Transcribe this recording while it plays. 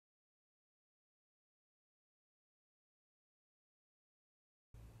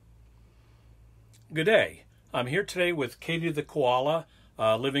Good day. I'm here today with Katie the koala,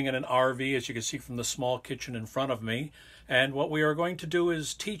 living in an RV, as you can see from the small kitchen in front of me. And what we are going to do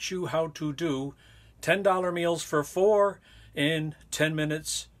is teach you how to do $10 meals for four in 10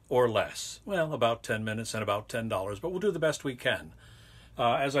 minutes or less. Well, about 10 minutes and about $10, but we'll do the best we can.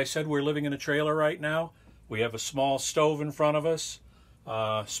 As I said, we're living in a trailer right now. We have a small stove in front of us,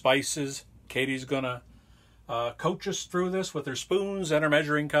 spices. Katie's gonna coach us through this with her spoons and her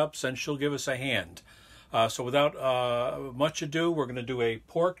measuring cups, and she'll give us a hand. So without much ado, we're going to do a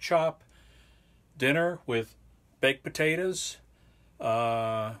pork chop dinner with baked potatoes.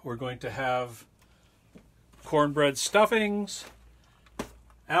 We're going to have cornbread stuffings,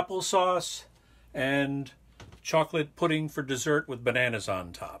 applesauce, and chocolate pudding for dessert with bananas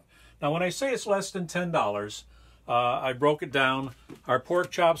on top. Now, when I say it's less than $10, I broke it down. Our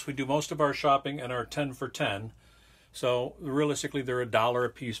pork chops, we do most of our shopping, and are 10 for 10. So realistically, they're $1 a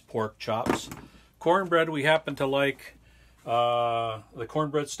piece pork chops. Cornbread, we happen to like the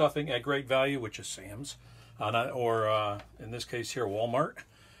cornbread stuffing at Great Value, which is Sam's, or in this case here, Walmart.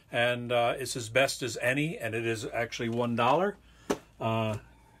 And it's as best as any, and it is actually $1.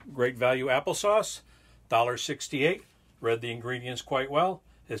 Great Value applesauce, $1.68. Read the ingredients quite well.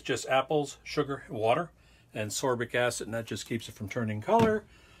 It's just apples, sugar, water, and sorbic acid, and that just keeps it from turning color.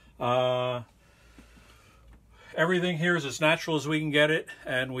 Everything here is as natural as we can get it,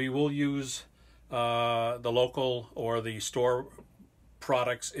 and we will use the local or the store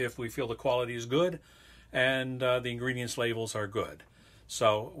products if we feel the quality is good and the ingredients labels are good.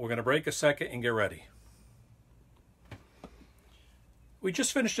 So we're going to break a second and get ready. We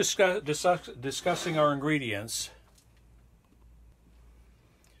just finished discussing our ingredients.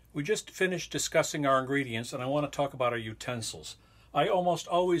 We just finished discussing our ingredients, and I want to talk about our utensils. I almost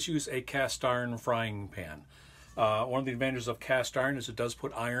always use a cast iron frying pan. One of the advantages of cast iron is it does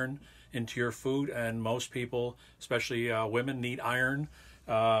put iron into your food, and most people, especially women, need iron.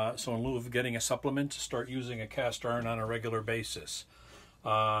 So in lieu of getting a supplement, start using a cast iron on a regular basis.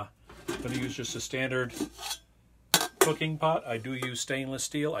 I'm going to use just a standard cooking pot. I do use stainless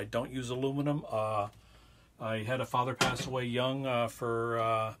steel. I don't use aluminum. I had a father pass away young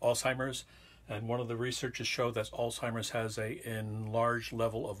for Alzheimer's, and one of the researchers showed that Alzheimer's has a enlarged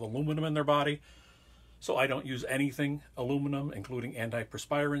level of aluminum in their body. So I don't use anything aluminum, including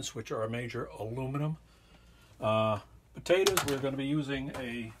antiperspirants, which are a major aluminum. Potatoes, we're going to be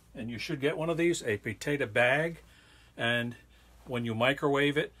using and you should get one of these, a potato bag. And when you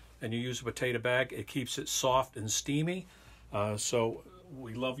microwave it and you use a potato bag, it keeps it soft and steamy. So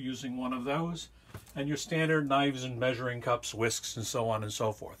we love using one of those. And your standard knives and measuring cups, whisks, and so on and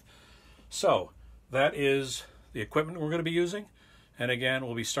so forth. So that is the equipment we're going to be using. And again,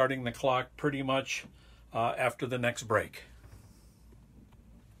 we'll be starting the clock pretty much after the next break.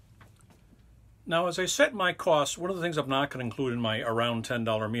 Now, as I set my costs, one of the things I'm not going to include in my around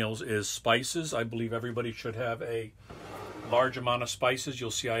 $10 meals is spices. I believe everybody should have a large amount of spices.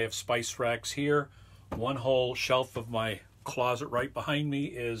 You'll see I have spice racks here. One whole shelf of my closet right behind me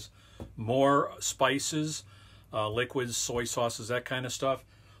is more spices, liquids, soy sauces, that kind of stuff.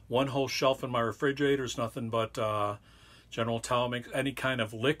 One whole shelf in my refrigerator is nothing but General Tao mix, any kind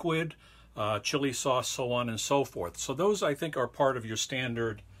of liquid, chili sauce, so on and so forth. So those, I think, are part of your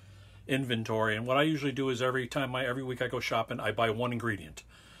standard inventory. And what I usually do is every week I go shopping, I buy one ingredient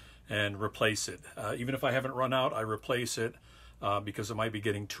and replace it. Even if I haven't run out, I replace it because it might be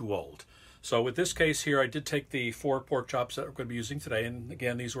getting too old. So with this case here, I did take the 4 pork chops that we're going to be using today, and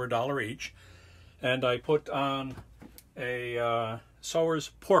again, these were $1 each. And I put on a Sower's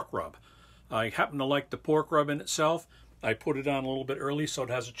pork rub. I happen to like the pork rub in itself. I put it on a little bit early so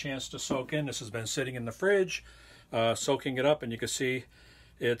it has a chance to soak in. This has been sitting in the fridge, soaking it up, and you can see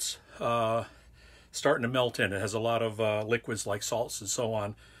it's starting to melt in. It has a lot of liquids like salts and so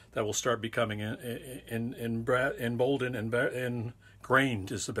on that will start becoming emboldened and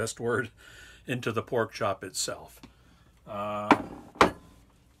ingrained is the best word into the pork chop itself. Oh,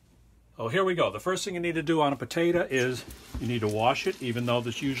 here we go. The first thing you need to do on a potato is you need to wash it, even though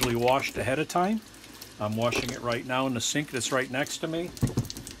this is usually washed ahead of time. I'm washing it right now in the sink that's right next to me.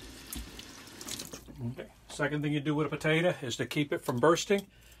 Okay. Second thing you do with a potato is to keep it from bursting.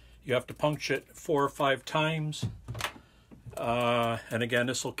 You have to puncture it 4 or 5 times. And again,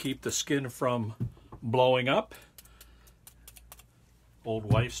 this will keep the skin from blowing up. Old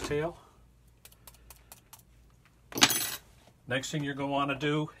wife's tale. Next thing you're going to want to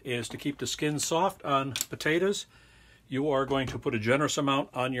do is to keep the skin soft on potatoes. You are going to put a generous amount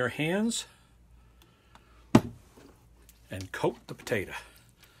on your hands and coat the potato.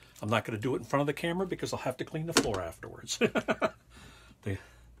 I'm not going to do it in front of the camera because I'll have to clean the floor afterwards.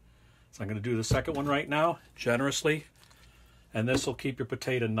 So I'm going to do the second one right now, generously. And this will keep your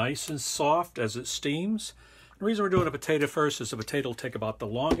potato nice and soft as it steams. The reason we're doing a potato first is the potato will take about the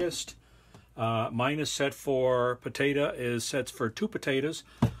longest. Mine is set for potato, is set for 2 potatoes.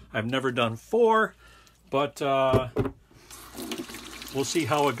 I've never done 4, but we'll see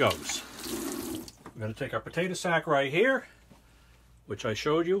how it goes. We're going to take our potato sack right here, which I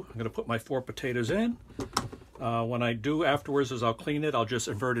showed you. I'm going to put my 4 potatoes in. When I do afterwards, as I'll clean it, I'll just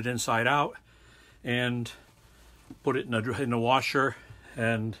invert it inside out and put it in a washer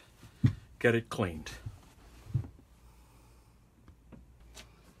and get it cleaned.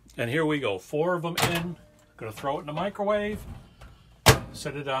 And here we go, 4 of them in. Gonna throw it in the microwave,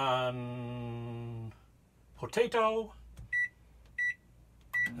 set it on potato,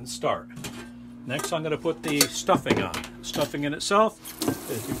 and start. Next I'm gonna put the stuffing on. Stuffing in itself,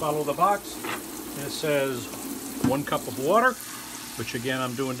 if you follow the box, it says 1 cup of water, which again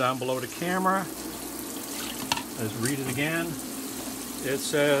I'm doing down below the camera. Let's read it again. It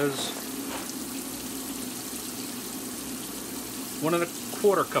says 1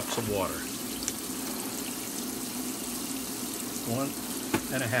 1/4 cups of water. 1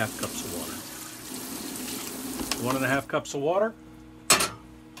 1/2 cups of water. 1 1/2 cups of water. I'm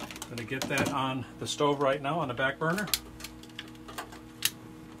going to get that on the stove right now on the back burner.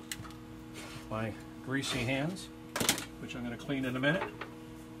 My greasy hands, which I'm going to clean in a minute.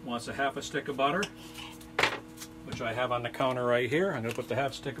 Wants a 1/2 stick of butter, which I have on the counter right here. I'm going to put the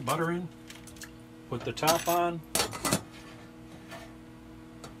 1/2 stick of butter in, put the top on,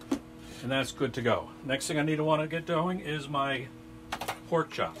 and that's good to go. Next thing I need to want to get going is my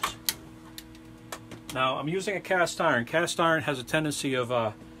pork chops. Now I'm using a cast iron. Cast iron has a tendency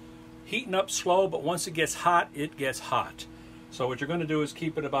of heating up slow, but once it gets hot, it gets hot. So what you're going to do is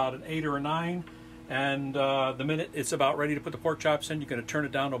keep it about an 8 or a 9, and the minute it's about ready to put the pork chops in, you're going to turn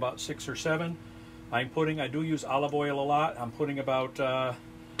it down to about 6 or 7. I do use olive oil a lot. I'm putting about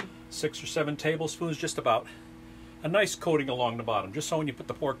 6 or 7 tablespoons, just about a nice coating along the bottom, just so when you put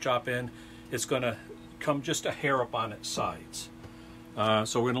the pork chop in, it's going to come just a hair up on its sides.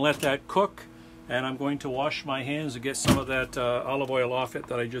 So we're going to let that cook, and I'm going to wash my hands to get some of that olive oil off it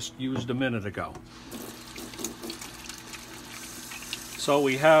that I just used a minute ago. So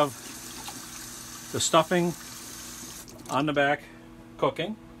we have the stuffing on the back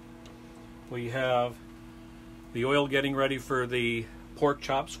cooking. We have the oil getting ready for the pork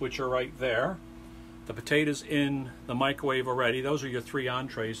chops, which are right there. The potatoes in the microwave already. Those are your 3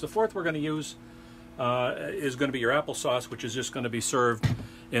 entrees. The 4th we're going to use is going to be your applesauce, which is just going to be served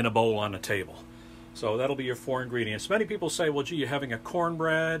in a bowl on a table. So that'll be your 4 ingredients. Many people say, well, gee, you're having a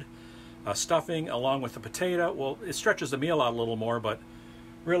cornbread, a stuffing along with the potato. Well, it stretches the meal out a little more, but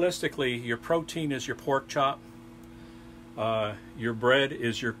realistically, your protein is your pork chop. Your bread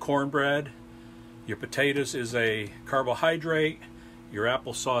is your cornbread. Your potatoes is a carbohydrate. Your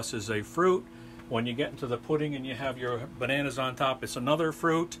applesauce is a fruit. When you get into the pudding and you have your bananas on top, it's another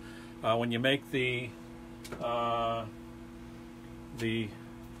fruit. When you make the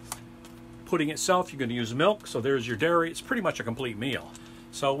pudding itself, you're going to use milk, so there's your dairy. It's pretty much a complete meal.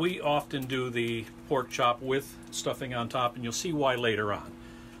 So we often do the pork chop with stuffing on top, and you'll see why later on.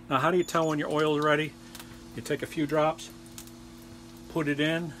 Now, how do you tell when your oil is ready? You take a few drops, put it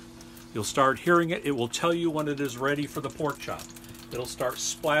in, you'll start hearing it. It will tell you when it is ready for the pork chop. It'll start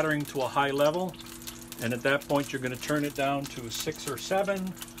splattering to a high level, and at that point you're going to turn it down to 6 or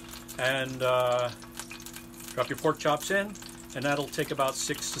 7 and drop your pork chops in, and that'll take about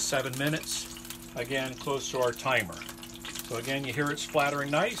 6 to 7 minutes, again close to our timer. So again, you hear it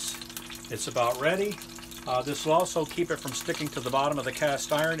splattering nice. It's about ready. This will also keep it from sticking to the bottom of the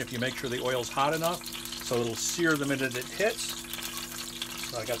cast iron if you make sure the oil's hot enough, so it'll sear the minute it hits.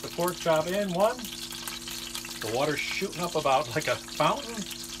 So I got the pork chop in, 1. The water's shooting up about like a fountain.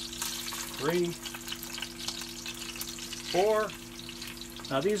 3, 4.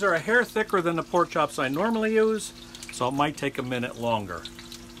 Now these are a hair thicker than the pork chops I normally use, so it might take a minute longer.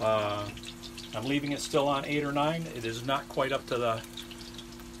 I'm leaving it still on 8 or 9. It is not quite up to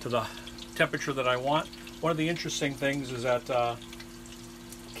the temperature that I want. One of the interesting things is that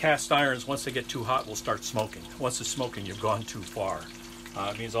cast irons, once they get too hot, will start smoking. Once it's smoking, you've gone too far.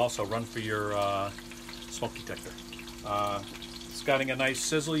 It means also run for your smoke detector. It's getting a nice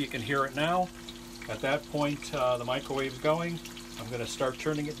sizzle. You can hear it now. At that point, the microwave's going. I'm going to start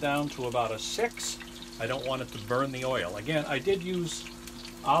turning it down to about a 6. I don't want it to burn the oil. Again, I did use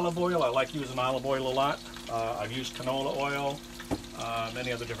olive oil. I like using olive oil a lot. I've used canola oil,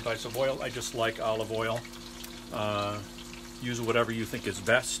 many other different types of oil. I just like olive oil. Use whatever you think is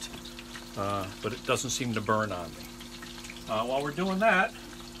best, but it doesn't seem to burn on me. While we're doing that,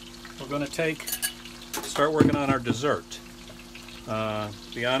 we're going to start working on our dessert.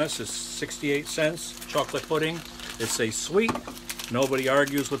 Be honest, it's 68 cents chocolate pudding. It's a sweet. Nobody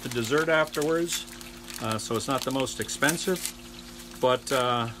argues with the dessert afterwards, so it's not the most expensive. But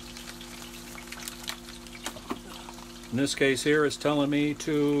in this case here, it's telling me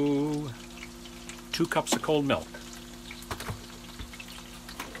 2 cups of cold milk.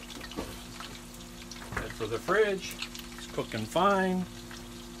 Head for the fridge. It's cooking fine.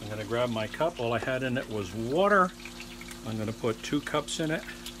 I'm going to grab my cup. All I had in it was water. I'm going to put 2 cups in it.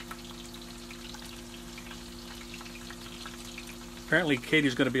 Apparently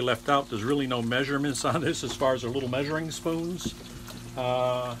Katie's going to be left out. There's really no measurements on this as far as her little measuring spoons.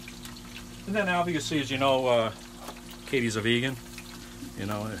 And then obviously, as you know, Katie's a vegan. You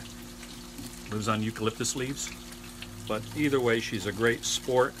know, lives on eucalyptus leaves. But either way, she's a great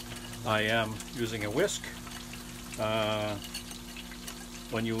sport. I am using a whisk.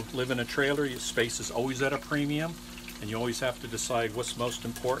 When you live in a trailer, your space is always at a premium, and you always have to decide what's most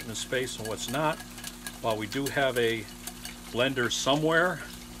important in space and what's not. While we do have a blender somewhere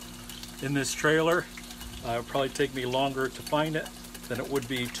in this trailer, it would probably take me longer to find it than it would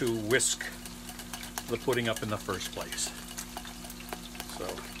be to whisk the pudding up in the first place. So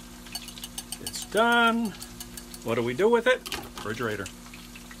it's done. What do we do with it? Refrigerator.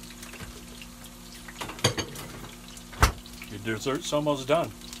 Your dessert's almost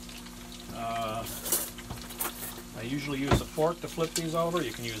done. I usually use a fork to flip these over.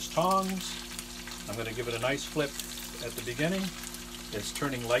 You can use tongs. I'm going to give it a nice flip at the beginning. It's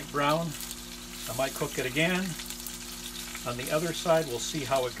turning light brown. I might cook it again. On the other side, we'll see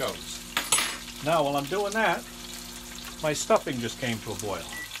how it goes. Now, while I'm doing that, my stuffing just came to a boil.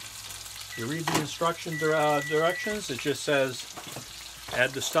 You read the instruction directions. It just says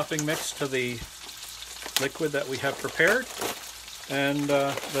add the stuffing mix to the liquid that we have prepared and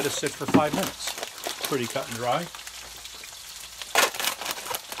let it sit for 5 minutes. Pretty cut and dry.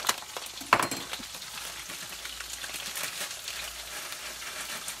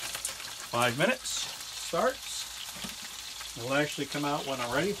 Five minutes starts. It'll actually come out when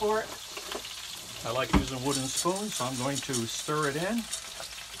I'm ready for it. I like using wooden spoons, so I'm going to stir it in.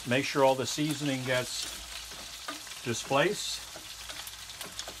 Make sure all the seasoning gets displaced.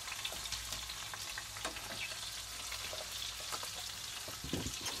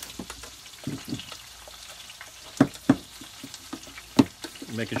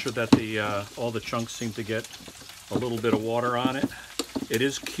 Making sure that all the chunks seem to get a little bit of water on it. It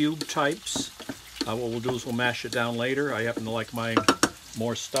is cube types. What we'll do is we'll mash it down later. I happen to like mine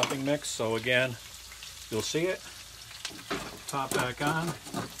more stuffing mix, so again, you'll see it. Top back on.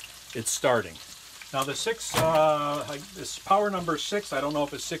 It's starting. Now the this power number 6, I don't know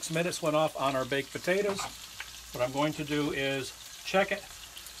if it's 6 minutes went off on our baked potatoes. What I'm going to do is check it.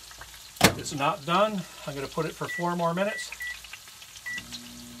 It's not done. I'm going to put it for 4 more minutes,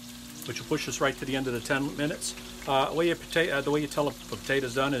 which will push us right to the end of the 10 minutes. The way you tell if a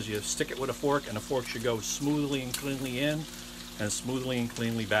potato's done is you stick it with a fork, and the fork should go smoothly and cleanly in and smoothly and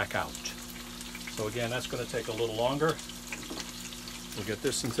cleanly back out. So again, that's going to take a little longer. We'll get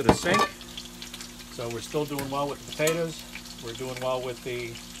this into the sink. So we're still doing well with the potatoes. We're doing well with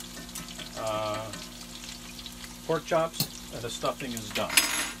the pork chops, and the stuffing is done.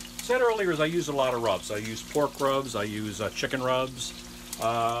 I said earlier is I use a lot of rubs. I use pork rubs, I use chicken rubs.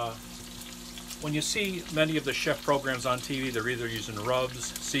 When you see many of the chef programs on TV, they're either using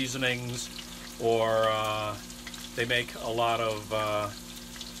rubs, seasonings, or they make a lot of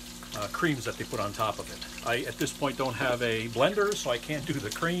creams that they put on top of it. I, at this point, don't have a blender, so I can't do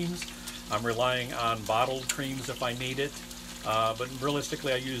the creams. I'm relying on bottled creams if I need it. But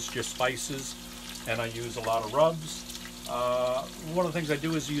realistically, I use just spices, and I use a lot of rubs. One of the things I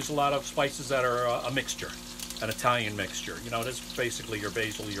do is use a lot of spices that are a mixture, an Italian mixture. You know, that's basically your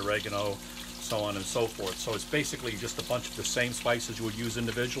basil, your oregano, so on and so forth. So it's basically just a bunch of the same spices you would use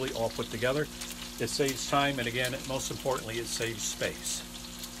individually, all put together. It saves time, and again, most importantly, it saves space.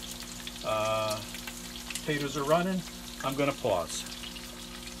 Potatoes are running. I'm going to pause.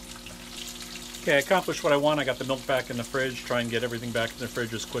 Okay, I accomplished what I want. I got the milk back in the fridge. Try and get everything back in the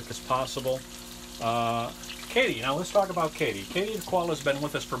fridge as quick as possible. Katie, now let's talk about Katie. Katie the koala has been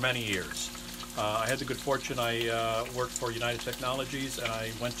with us for many years. I had the good fortune, I worked for United Technologies, and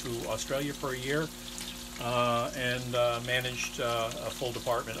I went to Australia for a year and managed a full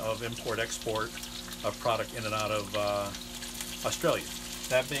department of import-export of product in and out of Australia.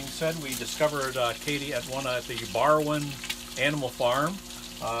 That being said, we discovered Katie at the Barwon Animal Farm.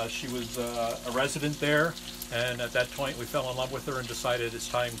 She was a resident there, and at that point we fell in love with her and decided it's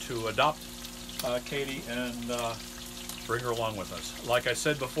time to adopt Katie, and bring her along with us. Like I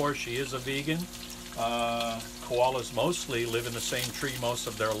said before, she is a vegan. Koalas mostly live in the same tree most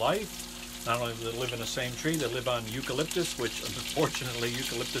of their life. Not only do they live in the same tree, they live on eucalyptus, which unfortunately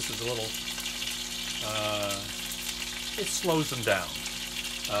eucalyptus is a little, it slows them down.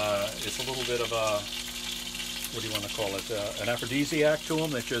 It's a little bit of a, what do you want to call it, an aphrodisiac to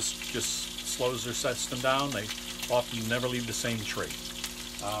them that just slows their system down. They often never leave the same tree.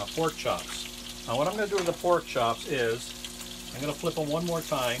 Pork chops. Now what I'm going to do with the pork chops is, I'm going to flip them one more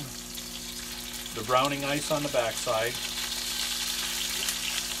time. The browning ice on the backside.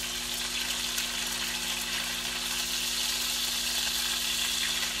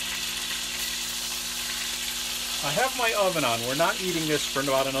 I have my oven on. We're not eating this for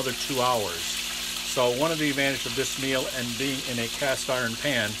about another 2 hours. So one of the advantages of this meal and being in a cast iron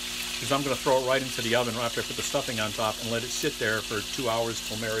pan is I'm going to throw it right into the oven after I put the stuffing on top and let it sit there for 2 hours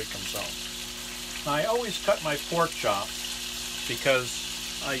till Mary comes home. Now I always cut my pork chops because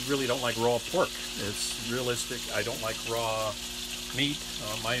I really don't like raw pork. It's realistic. I don't like raw meat.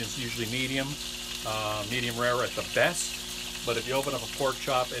 Mine is usually medium rare at the best. But if you open up a pork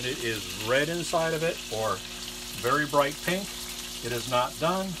chop and it is red inside of it or very bright pink, it is not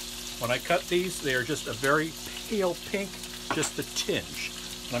done. When I cut these, they are just a very pale pink, just a tinge.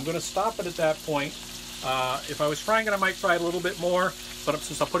 And I'm going to stop it at that point. If I was frying it, I might fry it a little bit more, but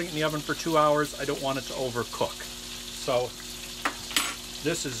since I'm putting it in the oven for 2 hours, I don't want it to overcook. So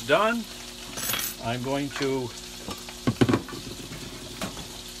this is done. I'm going to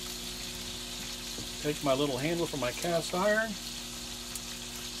take my little handle from my cast iron,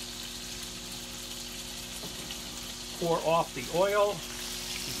 pour off the oil,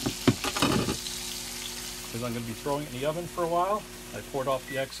 because I'm going to be throwing it in the oven for a while. I poured off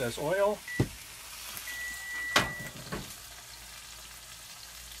the excess oil.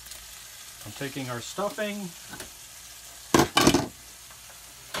 I'm taking our stuffing.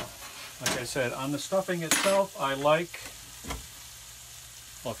 Like I said, on the stuffing itself, I like,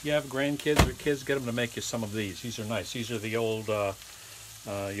 well, if you have grandkids or kids, get them to make you some of these. These are nice. These are the old,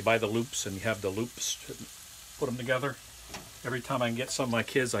 you buy the loops and you have the loops, put them together. Every time I can get some of my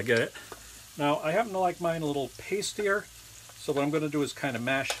kids, I get it. Now, I happen to like mine a little pastier, so what I'm going to do is kind of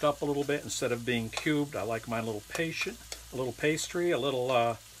mash it up a little bit instead of being cubed. I like mine a little pastry, a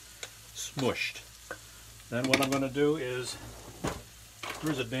little smushed. Then what I'm going to do is,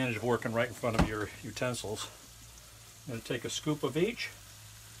 here's the advantage of working right in front of your utensils. I'm going to take a scoop of each,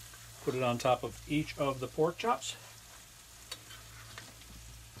 put it on top of each of the pork chops.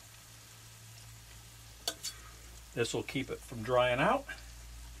 This will keep it from drying out.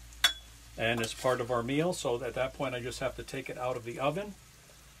 And it's part of our meal, so at that point I just have to take it out of the oven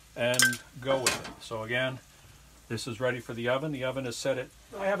and go with it. So again, this is ready for the oven. The oven is set at,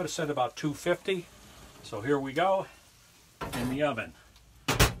 I have it set about 250. So here we go in the oven.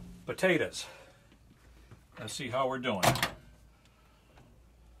 Potatoes. Let's see how we're doing.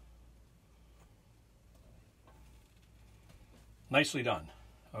 Nicely done.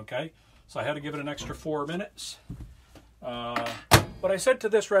 Okay, so I had to give it an extra 4 minutes. What I said to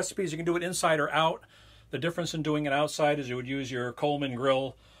this recipe is you can do it inside or out. The difference in doing it outside is you would use your Coleman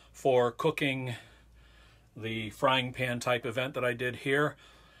grill for cooking the frying pan type event that I did here.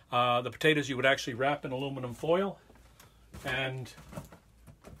 The potatoes you would actually wrap in aluminum foil and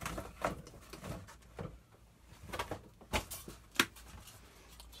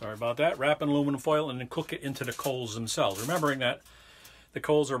sorry about that, wrap in aluminum foil and then cook it into the coals themselves. Remembering that the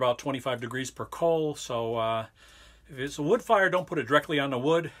coals are about 25 degrees per coal, so if it's a wood fire, don't put it directly on the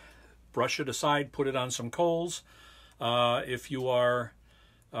wood. Brush it aside, put it on some coals. If you are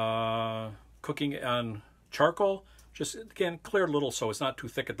cooking on charcoal, just again clear it a little so it's not too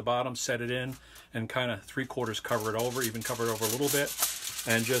thick at the bottom. Set it in and kind of 3/4 cover it over, even cover it over a little bit,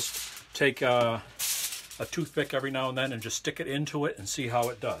 and just take a toothpick every now and then and just stick it into it and see how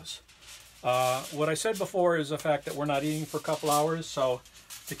it does. What I said before is the fact that we're not eating for a couple hours, so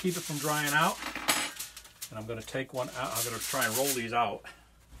to keep it from drying out, and I'm going to take one out. I'm going to try and roll these out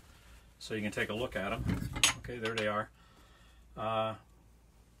so you can take a look at them. Okay, there they are.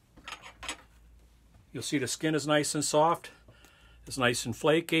 You'll see the skin is nice and soft. It's nice and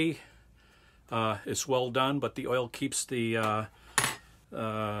flaky. It's well done, but the oil keeps the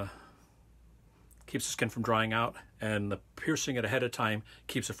skin from drying out, and the piercing it ahead of time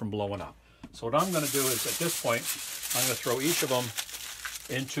keeps it from blowing up. So what I'm going to do is, at this point, I'm going to throw each of them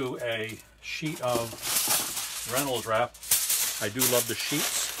into a sheet of Reynolds wrap. I do love the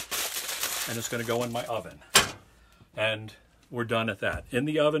sheets, and it's going to go in my oven. And we're done at that. In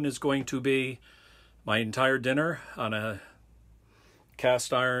the oven is going to be my entire dinner on a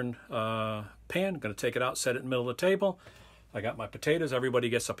cast iron pan. I'm going to take it out, set it in the middle of the table. I got my potatoes. Everybody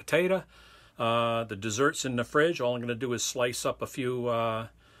gets a potato. The dessert's in the fridge. All I'm going to do is slice up a few,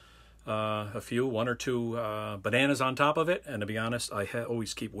 one or two bananas on top of it. And to be honest, I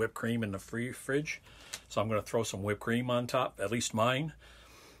always keep whipped cream in the fridge. So I'm going to throw some whipped cream on top, at least mine.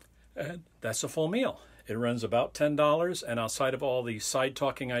 And that's a full meal. It runs about $10, and outside of all the side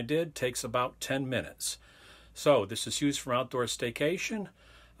talking I did, takes about 10 minutes. So this is Hughes from Outdoor Staycation.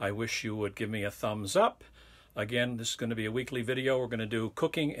 I wish you would give me a thumbs up. Again, this is going to be a weekly video. We're going to do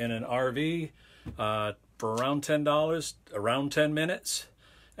cooking in an RV for around $10, around 10 minutes.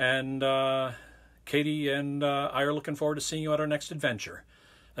 And Katie and I are looking forward to seeing you at our next adventure.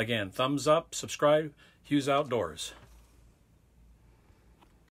 Again, thumbs up, subscribe, Hughes Outdoors.